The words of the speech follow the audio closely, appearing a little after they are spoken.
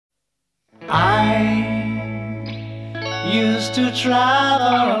used to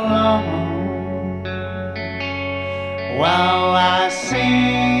travel alone. While I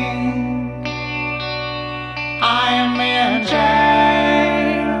sing, I am in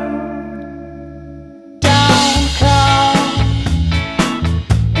jail. Don't come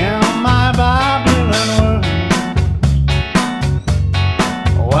in my Babylon world.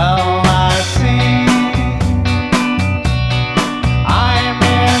 While I sing, I am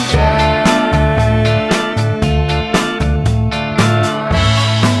in jail.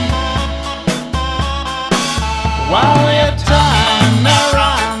 While you're turning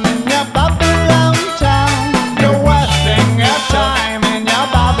around in your Babylon town, you're wasting your time in your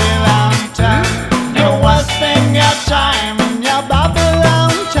Babylon town. You're wasting your time in your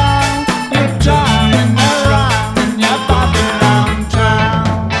Babylon town. You're turning around in your Babylon town.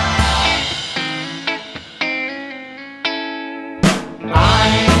 I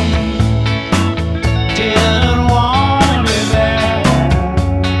didn't want to be there.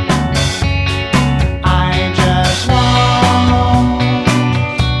 I just want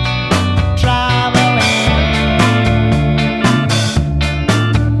traveling.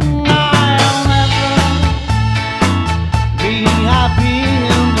 I'll never be happy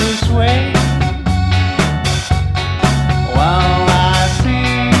in this way. While I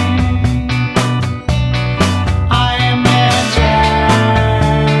sing, I am in jail.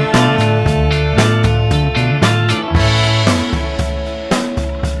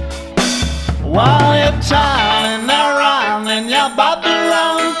 While you're turning around in your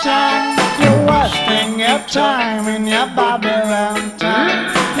Babylon town, you're wasting your time in your Babylon town.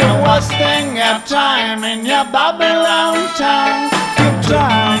 You're wasting your time in your Babylon town. You're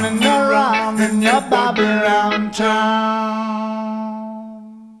turning around in your Babylon town.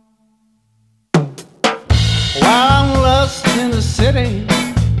 While I'm lost in the city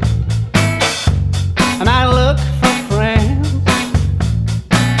and I look for friends.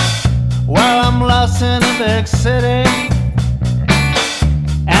 While I'm lost in a big city